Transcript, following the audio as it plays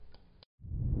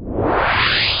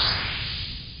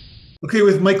Okay,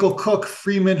 with Michael Cook,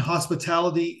 Freeman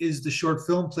Hospitality is the short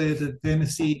film played at the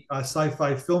Fantasy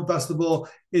Sci-Fi Film Festival.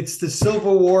 It's the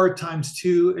Civil War times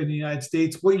two in the United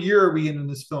States. What year are we in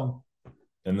this film?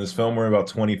 In this film, we're about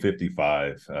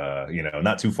 2055.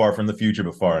 Not too far from the future,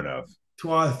 but far enough.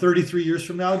 33 years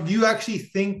from now. Do you actually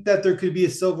think that there could be a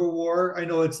Civil War? I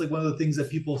know it's like one of the things that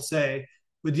people say,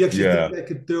 but do you actually think Yeah.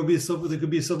 that there'll be there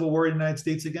could be a Civil War in the United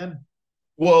States again?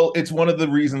 Well, it's one of the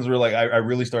reasons where I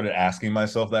really started asking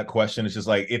myself that question. It's just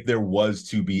like if there was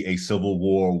to be a civil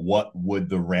war, what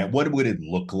would it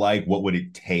look like? What would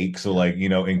it take? So Yeah. like,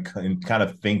 in kind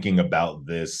of thinking about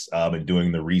this and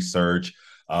doing the research,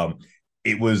 um,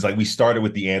 it was like we started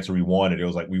with the answer we wanted. It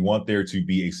was like we want there to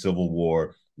be a civil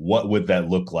war. What would that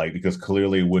look like? Because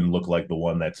clearly it wouldn't look like the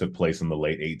one that took place in the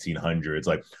late 1800s.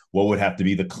 Like, what would have to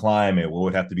be the climate? What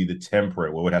would have to be the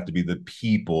temperate? What would have to be the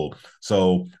people?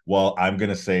 So while I'm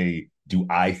going to say, do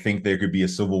I think there could be a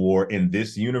civil war in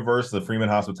this universe, the Freeman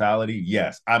Hospitality?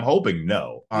 Yes. I'm hoping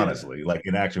no, Yeah. honestly. Like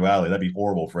in actuality, that'd be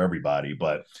horrible for everybody.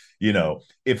 But,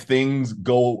 if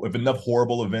enough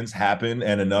horrible events happen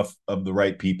and enough of the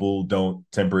right people don't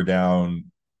temper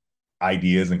down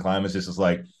ideas and climates, it's just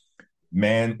like,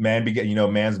 man's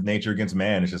nature against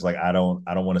man. It's just like I don't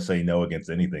want to say no against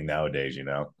anything nowadays.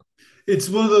 It's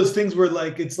one of those things where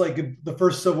like it's like the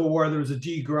first Civil War, there was a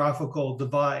geographical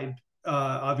divide,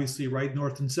 obviously, right,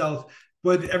 north and south.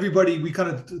 But everybody, we kind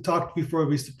of talked before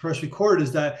we press record,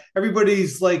 is that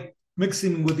everybody's like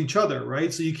mixing with each other,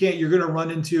 right? So you can't, you're going to run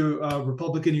into a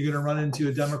Republican, you're going to run into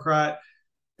a Democrat,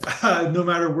 no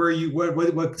matter where you,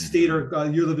 what state, Mm-hmm.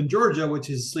 or you live in Georgia, which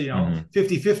is, Mm-hmm.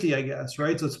 50-50, I guess,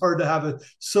 right? So it's hard to have a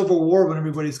civil war when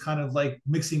everybody's kind of like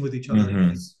mixing with each other, I Mm-hmm.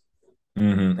 guess.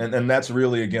 And that's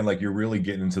really, again, like you're really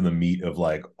getting into the meat of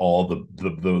like all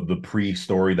the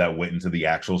pre-story that went into the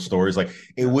actual stories. Like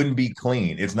it Yeah. wouldn't be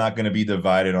clean. It's not going to be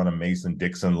divided on a Mason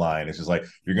Dixon line. It's just like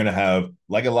you're going to have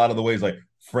like a lot of the ways like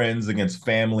friends against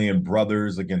family and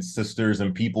brothers against sisters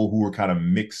and people who are kind of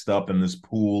mixed up in this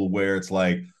pool where it's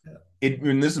like Yeah.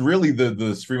 and this is really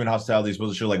the Freeman Hospitality is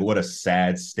supposed to show like what a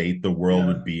sad state the world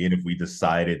would Yeah. be in if we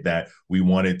decided that we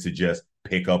wanted to just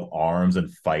pick up arms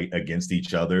and fight against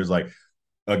each other. It's like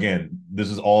again, this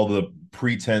is all the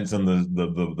pretense and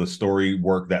the story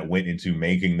work that went into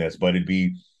making this, but it'd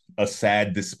be a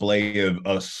sad display of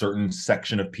a certain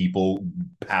section of people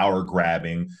power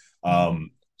grabbing,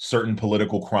 certain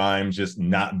political crimes just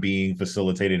not being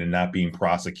facilitated and not being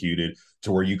prosecuted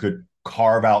to where you could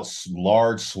carve out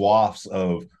large swaths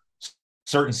of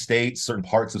certain states, certain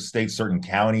parts of states, certain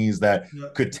counties that Yeah.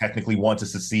 could technically want to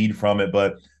secede from it.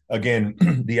 But again,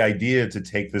 the idea to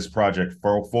take this project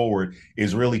forward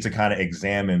is really to kind of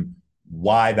examine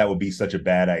why that would be such a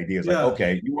bad idea. It's like, Yeah.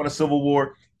 okay, you want a civil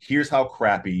war? Here's how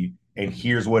crappy, and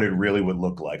here's what it really would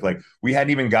look like. Like, we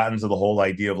hadn't even gotten to the whole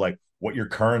idea of like what your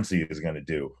currency is going to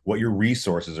do, what your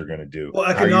resources are going to do, Well, how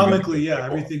you're going to economically, yeah,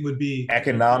 political everything would be.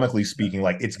 economically Yeah. speaking,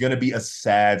 like it's going to be a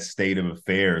sad state of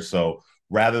affairs. So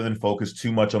rather than focus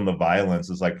too much on the violence,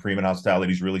 it's like Freeman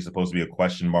Hospitality is really supposed to be a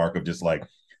question mark of just like,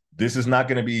 this is not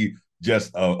going to be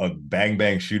just a bang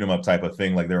bang shoot 'em up type of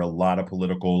thing. Like there are a lot of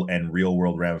political and real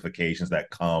world ramifications that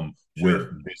come with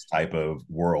Sure. this type of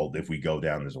world if we go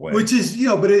down this way. Which is,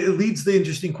 but it leads to the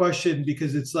interesting question,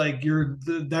 because it's like the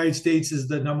United States is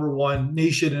the number one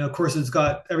nation, and of course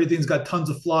everything's got tons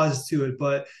of flaws to it,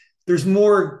 but there's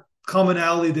more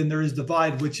commonality than there is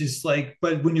divide, which is like,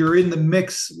 but when you're in the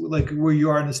mix, like where you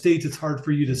are in the States, it's hard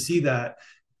for you to see that.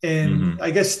 And Mm-hmm.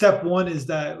 I guess step one is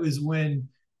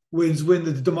when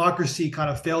the democracy kind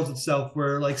of fails itself,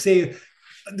 where like, say,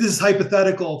 this is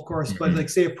hypothetical, of course, but Mm-hmm. like,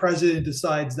 say a president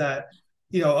decides that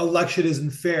election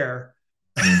isn't fair,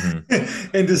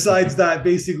 Mm-hmm. and decides that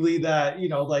basically that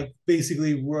like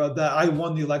basically that I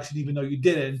won the election even though you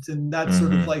didn't, and that's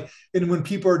sort of Mm-hmm. like, and when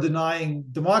people are denying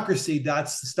democracy,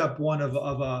 that's step one of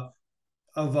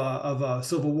a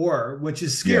civil war, which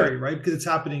is Yeah. scary, right? Because it's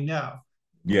happening now.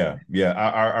 Yeah.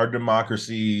 Our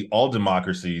democracy, all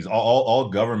democracies, all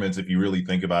governments, if you really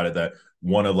think about it, that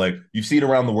one of like you see it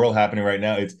around the world happening right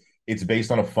now. It's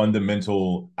based on a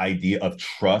fundamental idea of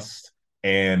trust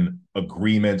and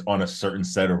agreement on a certain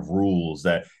set of rules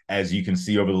that, as you can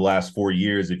see over the last 4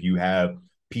 years, if you have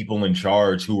people in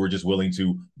charge who are just willing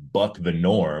to buck the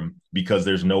norm because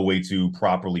there's no way to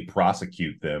properly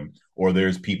prosecute them, or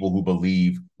there's people who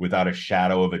believe without a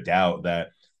shadow of a doubt that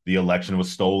the election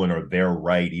was stolen or they're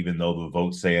right, even though the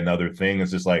votes say another thing. It's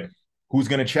just like, who's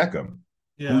going to check them?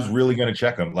 Who's Yeah. really going to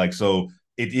check them? Like, so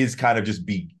it is kind of just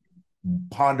be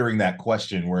pondering that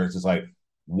question where it's just like,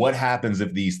 what happens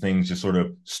if these things just sort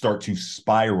of start to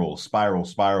spiral?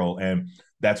 And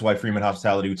that's why Freeman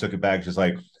Hospitality, we took it back, just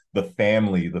like, the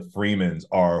family, the Freemans,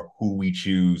 are who we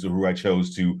choose or who I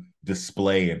chose to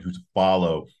display and who to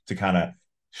follow to kind of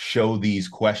show these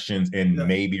questions and Yeah.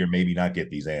 maybe or maybe not get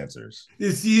these answers.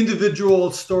 It's the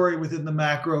individual story within the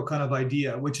macro kind of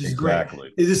idea, which is great.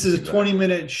 Exactly. This is a Exactly.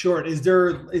 20-minute short. Is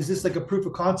this like a proof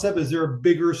of concept? Is there a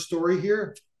bigger story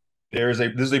here? This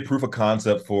is a proof of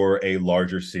concept for a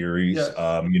larger series.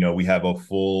 Yeah. We have a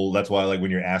full. That's why, like,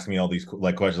 when you're asking me all these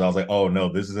like questions, I was like, oh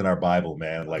no, this is in our Bible,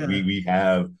 man. Like, Okay. we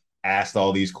have asked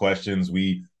all these questions.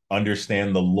 We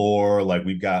understand the lore. Like,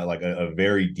 we've got like a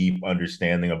very deep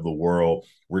understanding of the world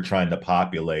we're trying to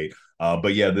populate.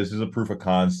 But yeah, this is a proof of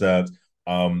concept.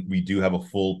 We do have a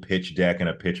full pitch deck and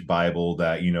a pitch Bible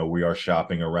that we are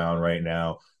shopping around right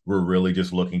now. We're really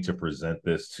just looking to present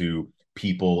this to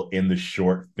people in the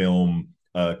short film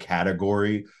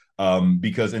category,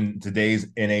 because in today's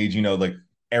age, like,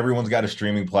 everyone's got a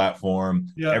streaming platform,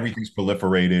 Yeah. everything's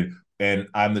proliferated, and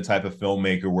I'm the type of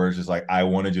filmmaker where it's just like I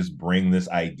want to just bring this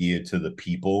idea to the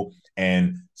people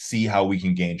and see how we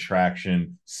can gain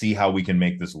traction, see how we can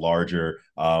make this larger.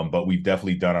 But we've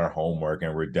definitely done our homework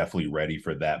and we're definitely ready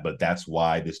for that. But that's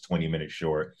why this 20-minute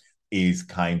short is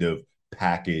kind of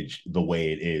packaged the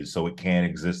way it is, so it can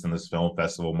exist in this film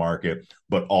festival market,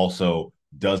 but also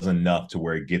does enough to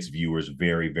where it gets viewers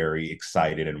very, very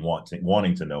excited and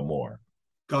wanting to know more.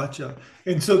 Gotcha.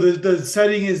 And so the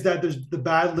setting is that there's the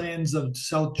Badlands of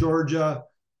South Georgia,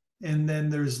 and then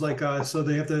there's like so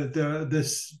they have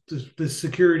the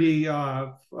security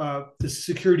the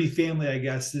security family, I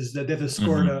guess, is that they have to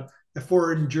escort Mm-hmm. a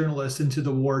foreign journalist into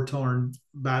the war torn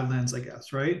Badlands, I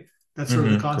guess, right? That's sort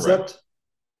of the Mm-hmm. Correct. concept.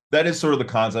 That is sort of the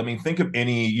concept. I mean, think of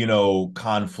any,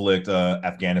 conflict,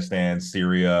 Afghanistan,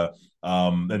 Syria,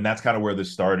 and that's kind of where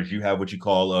this started. You have what you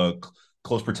call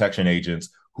close protection agents,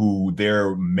 who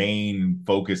their main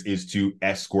focus is to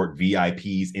escort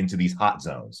VIPs into these hot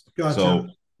zones. Gotcha. So,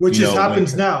 Which is when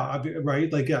happens now,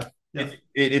 right? Like, yeah, yeah,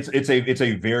 it's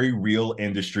a very real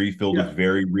industry filled with yeah.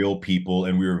 very real people,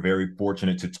 and we were very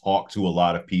fortunate to talk to a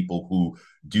lot of people who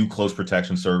do close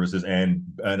protection services and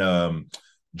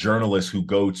journalists who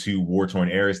go to war torn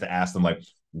areas to ask them, like,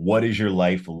 what is your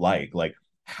life like,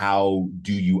 how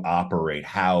do you operate,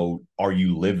 how are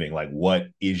you living, like, what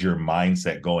is your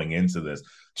mindset going into this,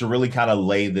 to really kind of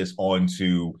lay this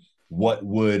onto what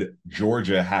would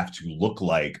Georgia have to look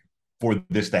like for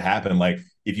this to happen. Like,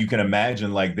 if you can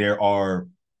imagine, like, there are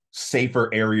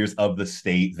safer areas of the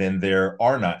state than there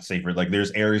are not safer. Like,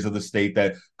 there's areas of the state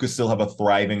that could still have a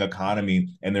thriving economy,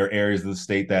 and there are areas of the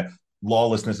state that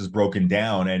lawlessness is broken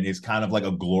down and is kind of like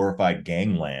a glorified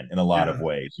gangland in a lot of Yeah.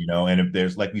 ways. And if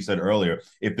there's, like we said earlier,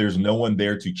 if there's no one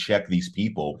there to check these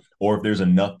people, or if there's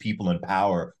enough people in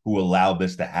power who allow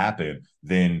this to happen,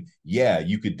 then yeah,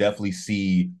 you could definitely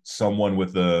see someone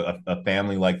with a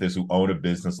family like this, who own a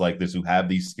business like this, who have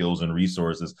these skills and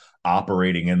resources,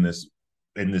 operating in this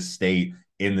state,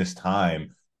 in this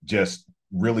time, just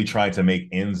really trying to make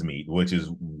ends meet, which is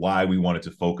why we wanted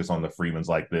to focus on the Freemans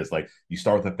like this. Like, you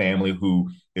start with a family who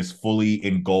is fully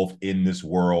engulfed in this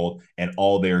world, and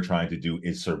all they're trying to do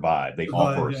is survive. They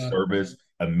offer a Yeah. service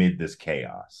amid this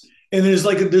chaos. And there's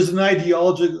an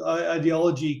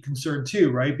ideology concern too,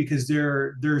 right? Because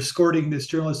they're escorting this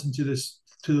journalist into this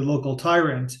to the local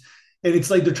tyrant, and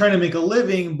it's like they're trying to make a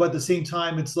living, but at the same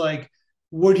time, it's like,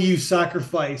 what do you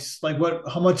sacrifice? Like,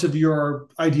 how much of your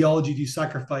ideology do you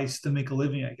sacrifice to make a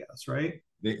living? I guess, right?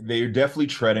 They're definitely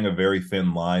treading a very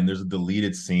thin line. There's a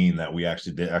deleted scene that we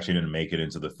actually didn't make it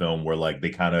into the film, where, like, they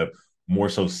kind of more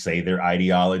so say their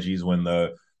ideologies when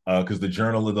the because the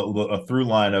journal, a through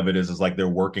line of it is like they're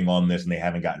working on this and they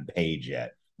haven't gotten paid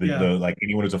yet. The Yeah, like,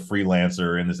 anyone who's a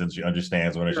freelancer in this industry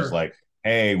understands when it's just sure. like,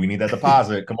 hey, we need that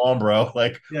deposit. Come on, bro.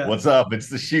 Like, Yeah, what's up? It's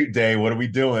the shoot day. What are we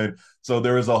doing? So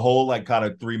there was a whole, like, kind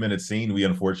of 3-minute scene we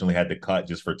unfortunately had to cut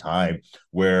just for time,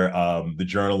 where the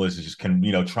journalist is just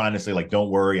trying to say, like, don't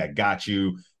worry, I got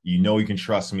you. You can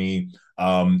trust me.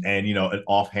 And an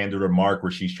offhanded remark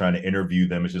where she's trying to interview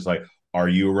them is just like, are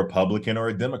you a Republican or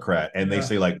a Democrat? And they yeah,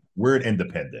 say, like, we're an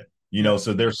independent. yeah.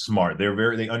 So they're smart.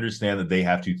 They understand that they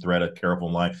have to thread a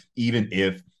careful line, even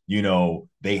if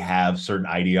they have certain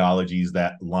ideologies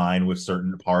that line with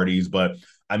certain parties. But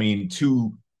I mean,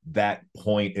 to that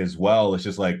point as well, it's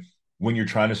just like, when you're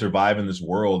trying to survive in this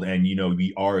world, and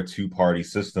we are a two-party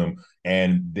system,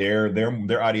 and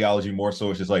their ideology more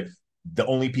so is just like, the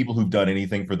only people who've done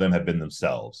anything for them have been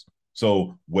themselves.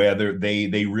 So whether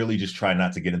they really just try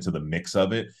not to get into the mix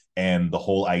of it, and the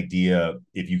whole idea,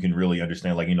 if you can really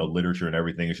understand, like, literature and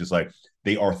everything, it's just like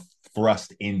they are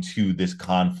thrust into this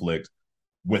conflict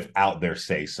without their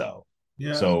say so.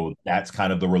 Yeah. So that's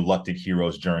kind of the reluctant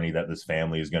hero's journey that this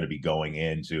family is going to be going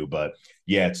into. But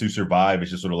yeah, to survive,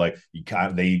 it's just sort of like you kind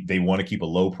of, they want to keep a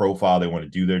low profile, they want to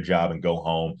do their job and go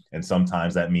home, and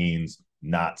sometimes that means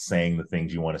not saying the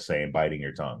things you want to say and biting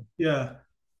your tongue. Yeah.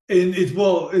 And it's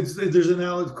well, it's there's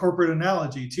an corporate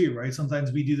analogy too, right?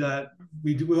 Sometimes we do that.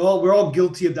 We're all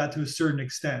guilty of that to a certain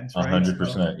extent, A right? hundred So,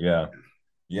 percent, yeah.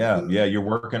 Yeah, you're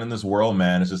working in this world,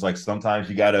 man. It's just like sometimes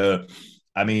you gotta.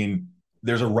 I mean,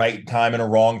 there's a right time and a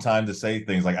wrong time to say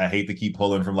things. Like I hate to keep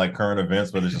pulling from like current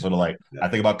events, but it's just sort of like yeah. I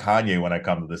think about Kanye when I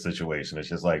come to this situation. It's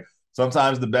just like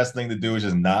sometimes the best thing to do is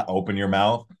just not open your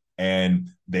mouth. And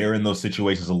they're in those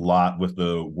situations a lot with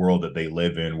the world that they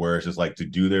live in, where it's just like to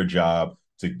do their job,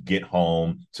 to get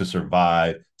home, to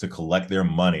survive, to collect their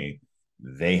money,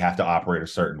 they have to operate a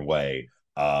certain way.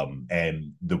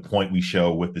 And the point we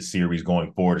show with the series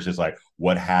going forward is just like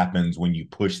what happens when you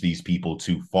push these people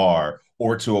too far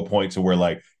or to a point to where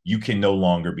like you can no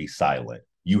longer be silent.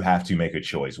 You have to make a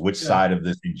choice. Which Yeah. side of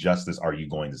this injustice are you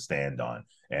going to stand on?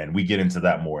 And we get into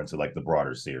that more into like the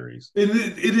broader series. In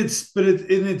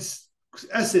its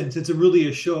essence, it's a really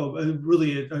a show,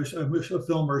 a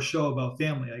film or a show about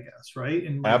family, I guess, right?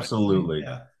 In my opinion, Absolutely.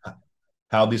 yeah,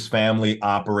 How this family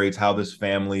operates, how this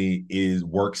family is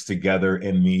works together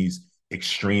in these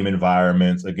extreme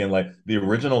environments. Again, like the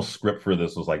original script for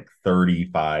this was like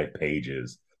 35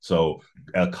 pages. So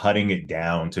cutting it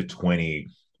down to 20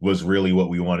 was really what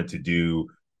we wanted to do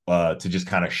to just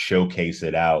kind of showcase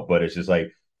it out. But it's just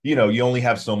like, you only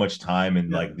have so much time in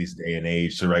yeah. like this day and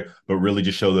age to right, but really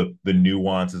just show the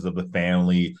nuances of the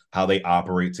family, how they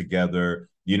operate together,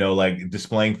 like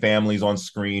displaying families on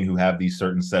screen who have these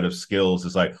certain set of skills.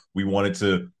 It's like we wanted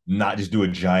to not just do a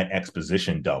giant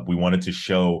exposition dump. We wanted to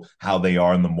show how they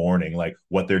are in the morning, like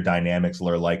what their dynamics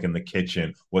are like in the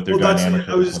kitchen, what their Well, that's dynamics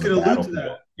I are was like just on the going to allude to battlefield.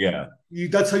 that. Yeah,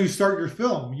 That's how you start your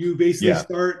film. You basically yeah,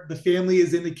 start the family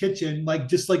is in the kitchen, like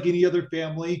just like any other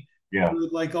family. yeah.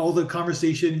 Like all the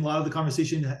conversation, a lot of the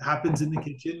conversation happens in the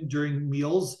kitchen during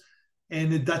meals,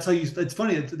 and that's how you. It's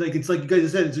funny. It's like you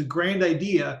guys said. It's a grand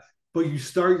idea, but you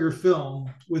start your film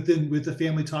with the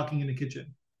family talking in the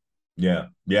kitchen. Yeah.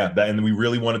 And we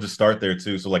really wanted to start there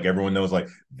too. So like everyone knows like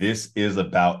this is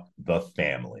about the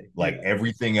family. Like Yeah,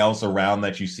 everything else around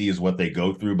that you see is what they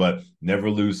go through, but never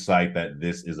lose sight that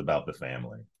this is about the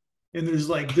family. and there's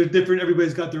like they're different.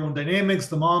 Everybody's got their own dynamics.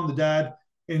 The mom, the dad,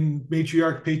 and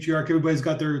matriarch, patriarch. Everybody's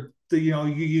got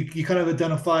you kind of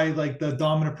identify like the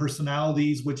dominant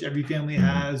personalities which every family Mhm.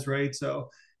 has, right? So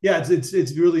yeah, it's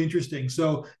really interesting.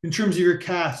 So in terms of your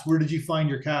cast, where did you find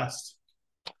your cast?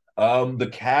 The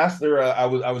cast there, I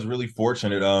was really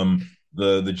fortunate.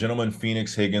 The gentleman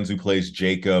Phoenix Higgins who plays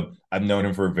Jacob, I've known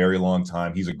him for a very long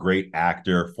time. He's a great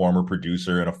actor, former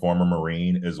producer, and a former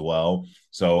Marine as well.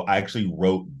 So I actually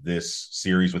wrote this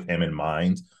series with him in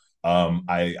mind.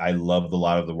 I loved a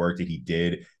lot of the work that he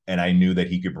did, and I knew that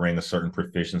he could bring a certain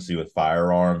proficiency with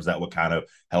firearms that would kind of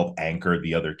help anchor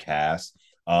the other cast.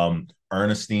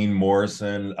 Ernestine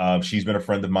Morrison. She's been a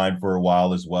friend of mine for a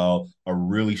while as well. A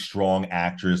really strong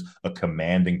actress, a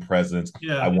commanding presence. I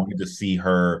Yeah. wanted to see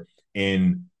her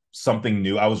in something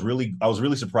new. I was really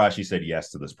surprised she said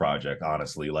yes to this project,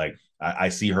 honestly. Like I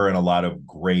see her in a lot of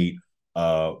great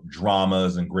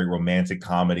dramas and great romantic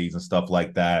comedies and stuff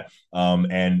like that.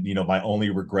 And my only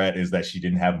regret is that she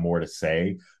didn't have more to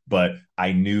say. But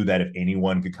I knew that if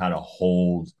anyone could kind of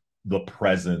hold that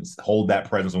presence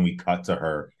when we cut to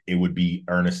her, it would be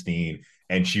Ernestine.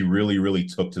 And she really, really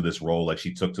took to this role. Like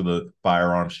she took to the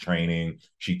firearms training.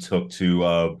 She took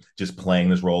to just playing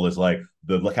this role as like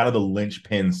the like, kind of the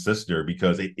linchpin sister,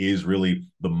 because it is really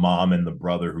the mom and the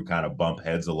brother who kind of bump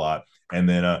heads a lot. And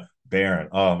then Baron,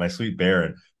 oh my sweet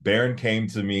Baron. Baron came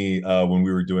to me when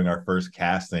we were doing our first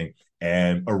casting,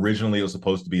 and originally it was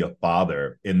supposed to be a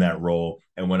father in that role.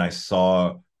 And when I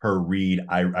saw her read,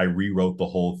 I rewrote the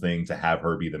whole thing to have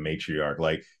her be the matriarch.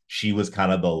 Like she was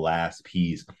kind of the last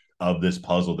piece of this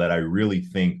puzzle that I really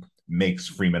think makes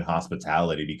Freeman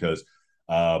Hospitality, because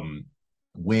um,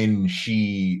 when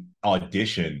she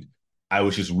auditioned, I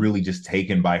was just really just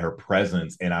taken by her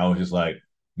presence, and I was just like,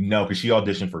 no, because she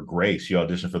auditioned for Grace, she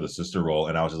auditioned for the sister role,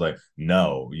 and I was just like,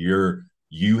 no,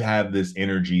 you have this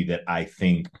energy that I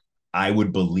think I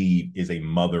would believe is a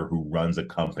mother who runs a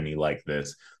company like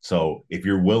this. So if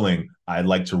you're willing, I'd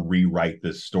like to rewrite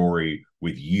this story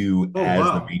with you Oh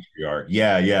as the wow, matriarch.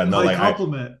 Yeah. that's a No, high like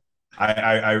compliment.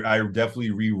 I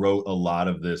definitely rewrote a lot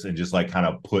of this and just like kind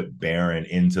of put Baron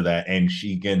into that. And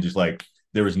she again, just like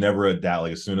there was never a doubt.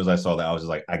 Like as soon as I saw that, I was just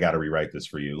like, I got to rewrite this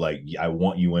for you. Like I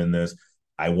want you in this.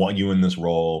 I want you in this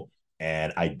role.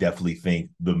 And I definitely think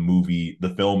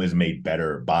the film is made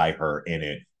better by her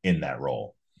in that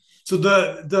role. So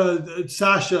the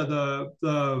Sasha,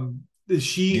 the is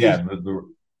she Yeah, is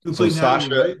who so played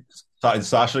Natalie, right?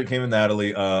 Sasha came in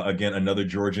Natalie. Again, another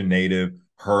Georgia native.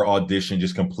 Her audition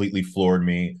just completely floored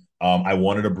me. I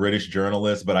wanted a British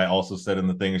journalist, but I also said in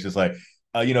the thing, it's just like,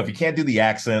 if you can't do the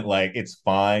accent, like it's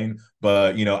fine.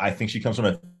 But I think she comes from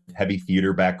a heavy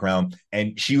theater background,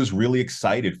 and she was really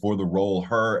excited for the role.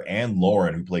 Her and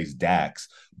Lauren, who plays Dax,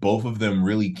 both of them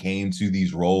really came to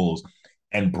these roles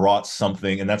and brought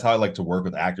something. And that's how I like to work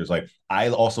with actors. Like I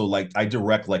also I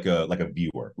direct like a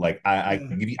viewer. Like I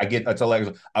Yeah, give you I tell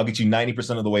actors I'll get you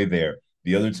 90% of the way there.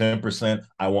 The other 10%,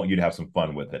 I want you to have some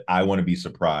fun with it. I want to be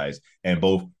surprised. And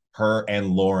both her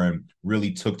and Lauren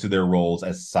really took to their roles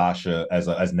as Sasha,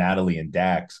 as Natalie and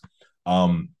Dax.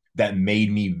 That made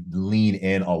me lean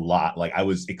in a lot. Like I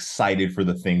was excited for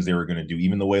the things they were going to do,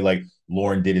 even the way like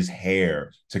Lauren did his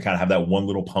hair to kind of have that one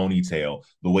little ponytail,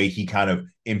 the way he kind of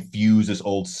infused this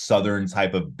old Southern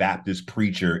type of Baptist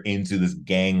preacher into this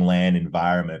gangland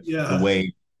environment, the yeah.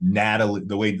 way Natalie,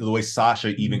 the way Sasha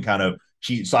even kind of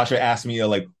Sasha asked me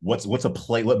like what's a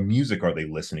play, what music are they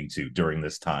listening to during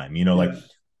this time, like Yeah.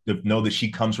 to know that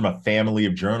she comes from a family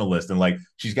of journalists and like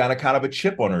she's got a kind of a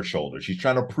chip on her shoulder. She's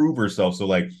trying to prove herself. So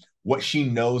like what she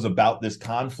knows about this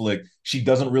conflict, she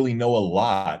doesn't really know a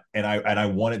lot. And I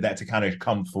wanted that to kind of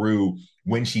come through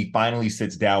when she finally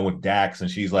sits down with Dax and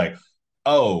she's like,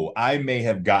 oh, I may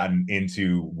have gotten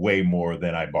into way more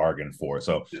than I bargained for.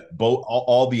 So Yeah. both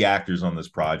all the actors on this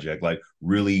project like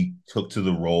really took to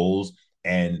the roles,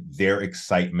 and their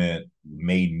excitement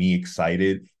made me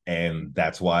excited, and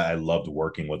that's why I loved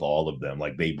working with all of them.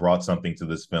 Like they brought something to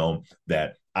this film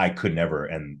that I could never.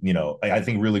 And I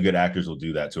think really good actors will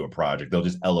do that to a project. They'll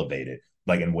just elevate it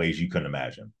like in ways you couldn't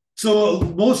imagine. So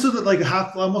most of the like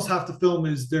half, almost half the film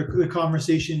is the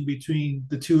conversation between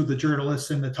the two, the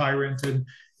journalists and the tyrant, and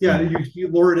yeah,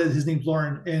 Mm-hmm. Lauren, his name's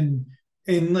Lauren,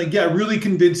 and like yeah, really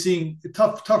convincing,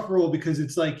 tough role because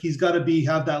it's like he's got to be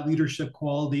have that leadership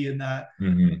quality and that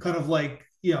Mm-hmm. kind of like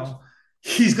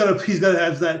he's got to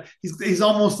have that he's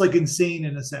almost like insane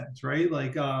in a sense, right?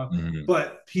 Like Mm-hmm.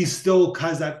 but he still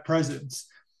has that presence.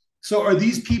 So are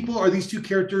these two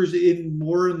characters in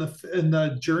more in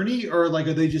the journey, or like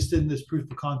are they just in this proof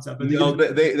of concept? Are they No,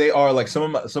 gonna they are like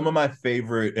some of my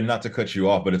favorite, and not to cut you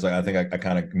off, but it's like I think I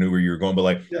kind of knew where you were going, but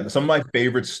like yeah, some of my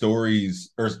favorite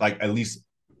stories, or like at least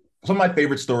some of my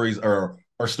favorite stories are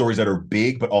stories that are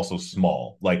big but also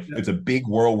small. Like yeah, it's a big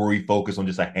world where we focus on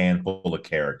just a handful of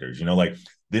characters. Like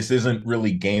this isn't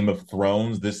really Game of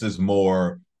Thrones. This is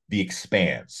more The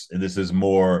Expanse, and this is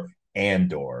more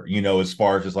Andor. As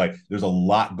far as just like there's a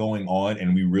lot going on,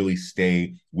 and we really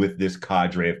stay with this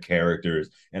cadre of characters,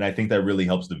 and I think that really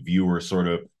helps the viewer sort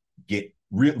of get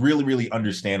really really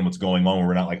understand what's going on.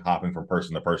 We're not like hopping from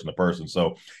person to person to person.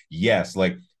 So yes,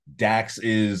 like Dax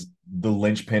is the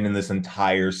linchpin in this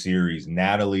entire series.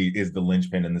 Natalie is the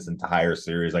linchpin in this entire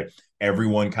series. Like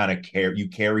everyone kind of you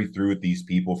carry through with these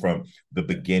people from the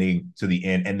beginning to the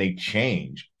end, and they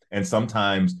change. And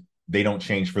sometimes they don't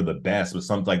change for the best,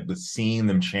 but seeing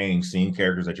them change, seeing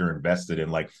characters that you're invested in,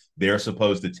 like they're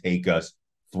supposed to take us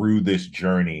through this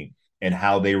journey, and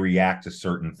how they react to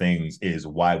certain things is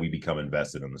why we become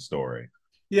invested in the story.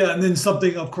 yeah. And then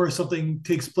something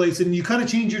takes place, and you kind of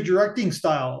change your directing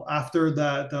style after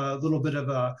that. Little bit of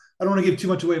a I don't want to give too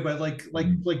much away, but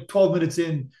Mm-hmm. 12 minutes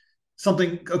in,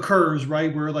 something occurs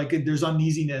right where like there's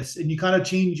uneasiness, and you kind of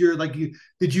change your like you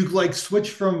did you like switch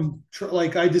from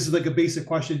like I this is like a basic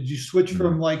question. Did you switch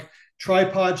from Mm-hmm. like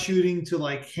tripod shooting to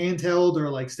like handheld or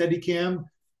like steady cam?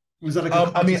 Was that like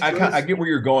a I mean, conscious I choice? get where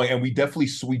you're going, and we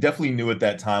definitely knew at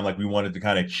that time, like we wanted to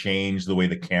kind of change the way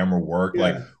the camera worked.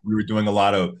 Like Yeah, we were doing a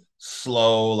lot of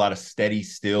slow, a lot of steady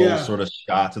still yeah, sort of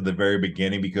shots at the very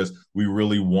beginning because we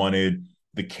really wanted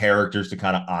the characters to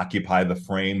kind of occupy the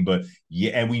frame. But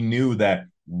yeah, and we knew that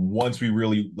once we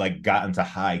really like got into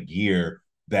high gear,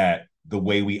 that the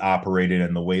way we operated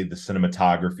and the way the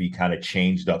cinematography kind of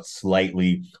changed up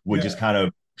slightly would just yeah. kind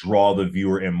of draw the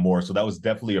viewer in more. So that was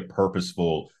definitely a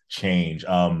purposeful change.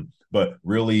 But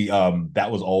really, that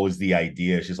was always the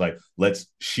idea. It's just like, let's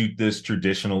shoot this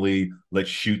traditionally. Let's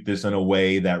shoot this in a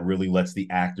way that really lets the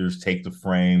actors take the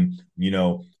frame,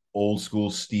 old school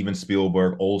Steven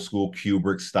Spielberg, old school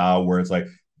Kubrick style, where it's like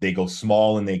they go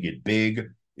small and they get big.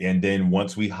 And then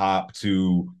once we hop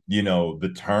to,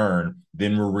 the turn,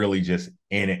 then we're really just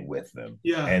in it with them.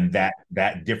 Yeah. And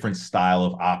that different style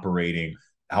of operating,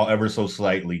 however so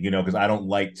slightly, because I don't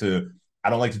like to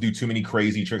do too many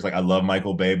crazy tricks. Like I love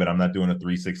Michael Bay, but I'm not doing a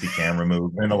 360 camera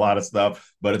move and a lot of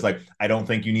stuff. But it's like I don't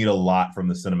think you need a lot from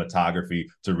the cinematography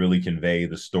to really convey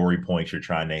the story points you're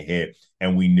trying to hit.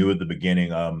 And we knew at the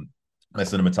beginning, my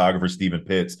cinematographer Stephen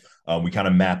Pitts, we kind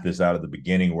of mapped this out at the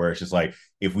beginning, where it's just like,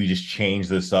 if we just change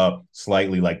this up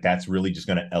slightly, like that's really just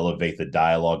going to elevate the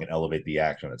dialogue and elevate the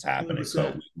action that's happening.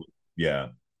 So 100%. yeah.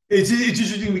 It's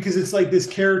interesting because it's like this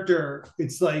character.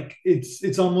 It's like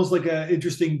it's almost like an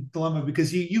interesting dilemma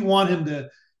because you want him to,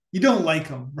 you don't like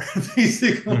him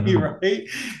basically, Mm-hmm. right?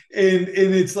 And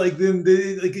it's like then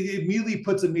like it immediately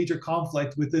puts a major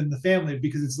conflict within the family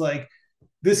because it's like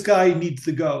this guy needs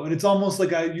to go, and it's almost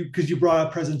like you because you brought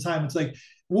up present time. It's like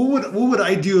what would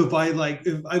I do if I like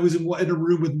if I was in a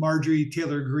room with Marjorie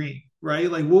Taylor Greene, right?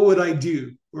 Like what would I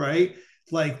do, right?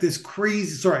 Like this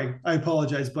crazy, sorry, I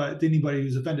apologize, but anybody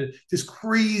who's offended, this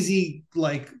crazy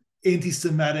like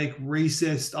anti-Semitic,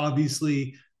 racist,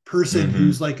 obviously person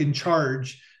who's Mm-hmm. like in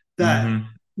charge, that Mm-hmm.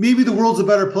 maybe the world's a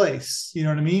better place. You know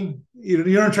what I mean? You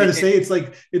know what I'm trying to It, say? It's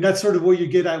like that's sort of what you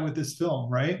get at with this film,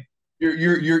 right?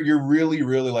 you're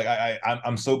really like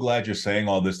I'm so glad you're saying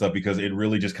all this stuff, because it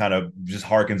really just kind of just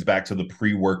harkens back to the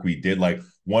pre-work we did. Like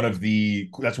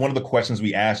that's one of the questions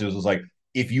we asked. It was like,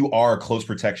 if you are a close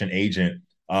protection agent,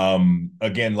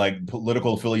 again, like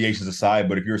political affiliations aside,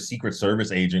 but if you're a Secret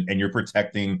Service agent and you're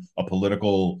protecting a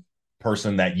political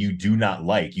person that you do not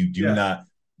like, you do Yeah. not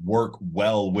work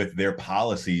well with their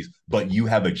policies, but you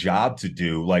have a job to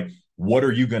do, like what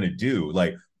are you going to do?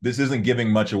 Like, this isn't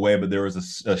giving much away, but there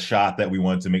was a shot that we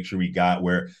wanted to make sure we got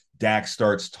where Dax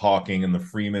starts talking and the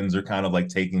Freemans are kind of like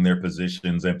taking their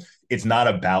positions. And it's not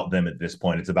about them at this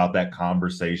point. It's about that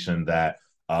conversation that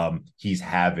he's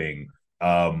having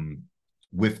um,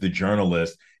 with the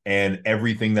journalist, and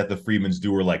everything that the Freemans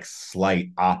do are like slight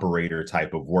operator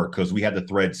type of work, because we had to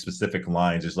thread specific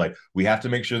lines. It's like, we have to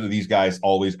make sure that these guys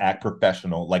always act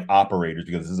professional like operators,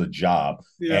 because this is a job,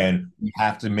 Yeah. and we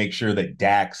have to make sure that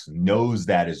Dax knows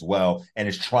that as well and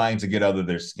is trying to get under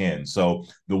their skin. So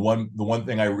the one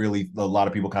thing I really, a lot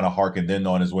of people kind of harkened in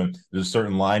on, is when there's a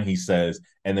certain line he says,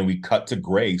 and then we cut to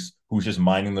Grace, who's just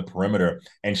minding the perimeter,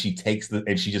 and she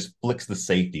just flicks the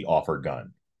safety off her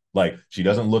gun. Like, she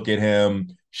doesn't look at him,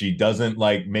 she doesn't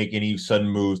like make any sudden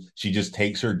moves. She just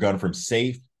takes her gun from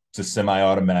safe to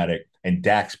semi-automatic, and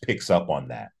Dax picks up on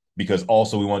that, because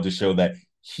also we wanted to show that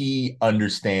he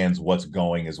understands what's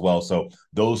going as well. So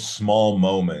those small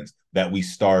moments that we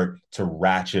start to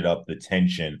ratchet up the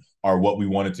tension are what we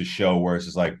wanted to show, where it's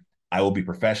just like, I will be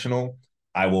professional,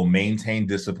 I will maintain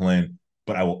discipline,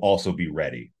 but I will also be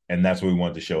ready. And that's what we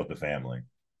wanted to show with the family.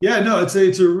 Yeah, no, it's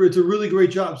a really great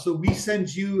job. So we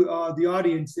sent you the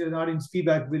audience an audience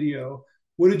feedback video.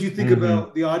 What did you think Mm-hmm.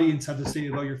 about the audience had to say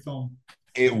about your film?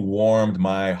 It warmed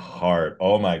my heart.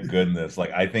 Oh my goodness. Like,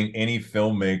 I think any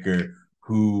filmmaker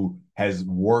who has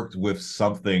worked with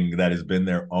something that has been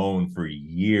their own for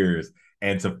years,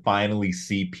 and to finally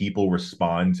see people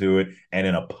respond to it, and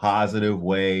in a positive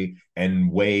way,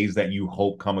 and ways that you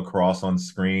hope come across on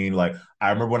screen. Like, I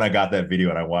remember when I got that video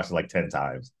and I watched it like 10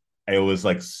 times. It was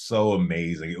like so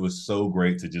amazing. It was so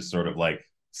great to just sort of like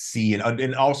see,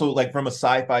 and also like from a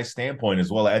sci-fi standpoint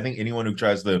as well. I think anyone who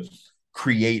tries to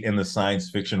create in the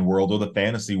science fiction world or the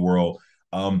fantasy world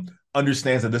um,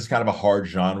 understands that this is kind of a hard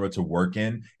genre to work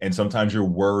in. And sometimes you're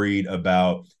worried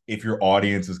about if your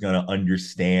audience is going to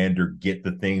understand or get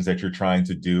the things that you're trying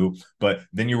to do. But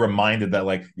then you're reminded that,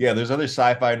 like, yeah, there's other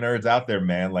sci-fi nerds out there,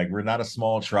 man. Like, we're not a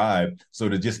small tribe. So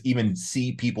to just even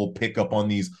see people pick up on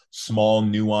these small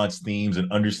nuanced themes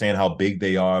and understand how big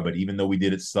they are, but even though we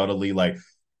did it subtly, like,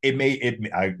 it made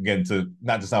it, again, to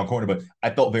not to sound corny, but I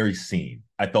felt very seen.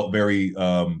 I felt very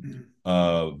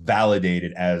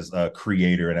validated as a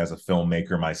creator and as a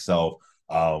filmmaker myself.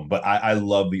 But I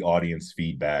love the audience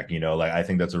feedback. Like, I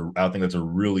think that's a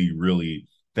really, really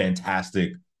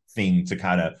fantastic thing to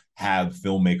kind of have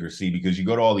filmmakers see, because you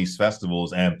go to all these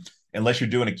festivals, and unless you're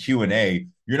doing a Q&A,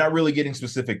 you're not really getting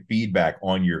specific feedback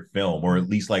on your film, or at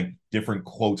least like different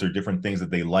quotes or different things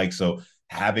that they like. So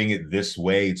having it this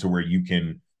way, to where you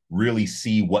can really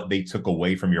see what they took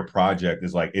away from your project,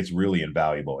 is like, it's really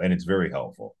invaluable and it's very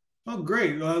helpful. Oh,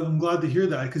 great! I'm glad to hear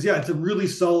that because yeah, it's a really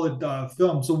solid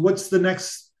film. So what's the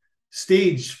next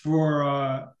stage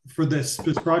for this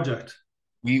project?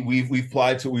 We've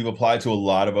applied to a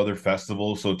lot of other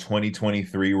festivals. So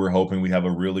 2023, we're hoping we have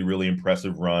a really, really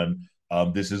impressive run.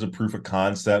 This is a proof of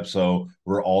concept, so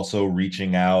we're also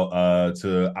reaching out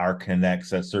to our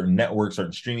connects at certain networks,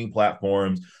 certain streaming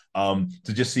platforms,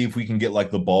 to just see if we can get like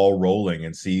the ball rolling,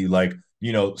 and see, like,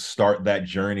 start that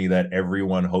journey that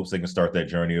everyone hopes they can start, that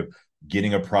journey of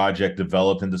getting a project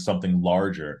developed into something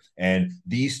larger. And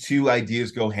these two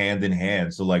ideas go hand in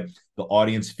hand. So like, the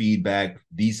audience feedback,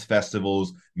 these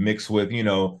festivals mixed with,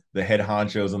 the head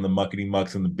honchos and the muckety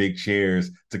mucks and the big chairs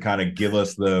to kind of give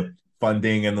us the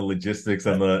funding and the logistics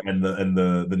and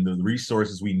the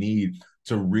resources we need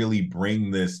to really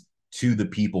bring this to the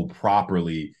people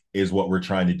properly is what we're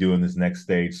trying to do in this next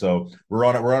stage. So we're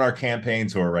on our campaign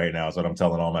tour right now. Is what I'm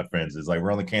telling all my friends. Is like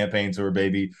we're on the campaign tour,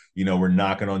 baby. You know, we're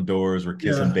knocking on doors, we're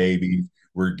kissing babies,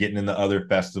 we're getting into other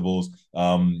festivals.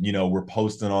 You know, we're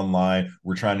posting online,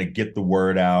 we're trying to get the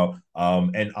word out.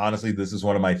 And honestly, this is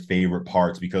one of my favorite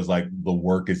parts because like the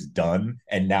work is done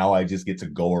and now I just get to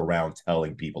go around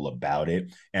telling people about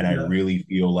it. And I really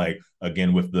feel like,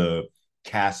 again, with the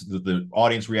cast, the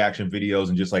audience reaction videos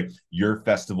and just like your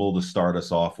festival to start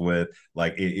us off with,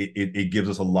 like it gives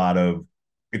us a lot of,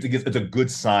 it's a good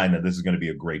sign that this is going to be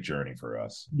a great journey for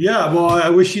us. Yeah, well, I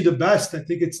wish you the best. I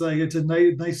think it's like it's a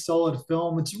nice, solid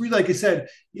film. It's really, like I said,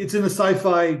 it's in the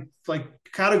sci-fi like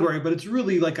category, but it's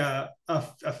really like a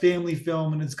family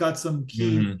film, and it's got some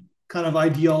key kind of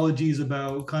ideologies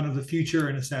about kind of the future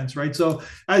in a sense, right? So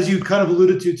as you kind of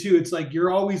alluded to too, it's like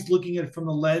you're always looking at it from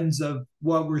the lens of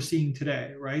what we're seeing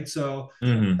today, right? So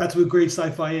that's what great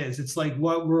sci-fi is. It's like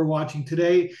what we're watching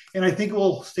today, and I think it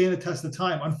will stand the test of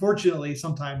time. Unfortunately,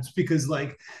 sometimes because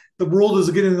like the world is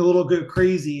getting a little bit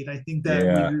crazy, and I think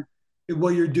that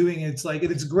what you're doing, it's like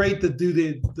it's great to do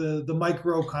the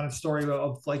micro kind of story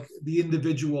of like the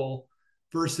individual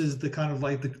versus the kind of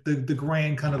like the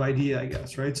grand kind of idea, I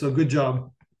guess, right? So good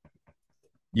job.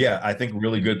 Yeah, I think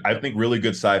really good. I think really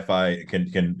good sci-fi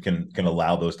can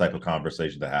allow those type of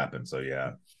conversations to happen. So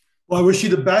yeah. Well, I wish you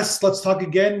the best. Let's talk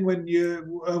again when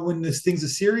when this thing's a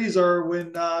series or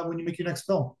when you make your next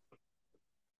film.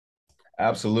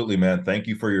 Absolutely, man. Thank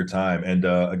you for your time. And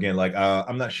again, like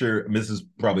I'm not sure, this is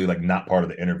probably like not part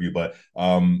of the interview, but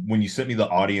when you sent me the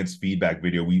audience feedback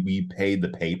video, we paid the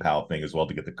PayPal thing as well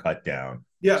to get the cut down.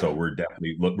 Yeah. So we're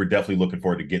definitely looking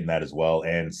forward to getting that as well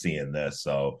and seeing this.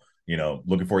 So, you know,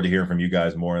 looking forward to hearing from you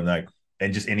guys more and like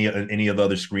and just any of the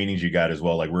other screenings you got as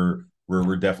well. Like we're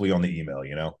definitely on the email,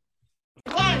 you know.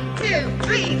 1, 2,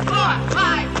 3, 4,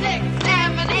 5, 6,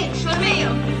 7, 8,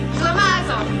 Schlemiel,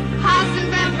 Schlemazel,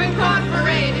 Hasenbemp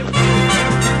Incorporated.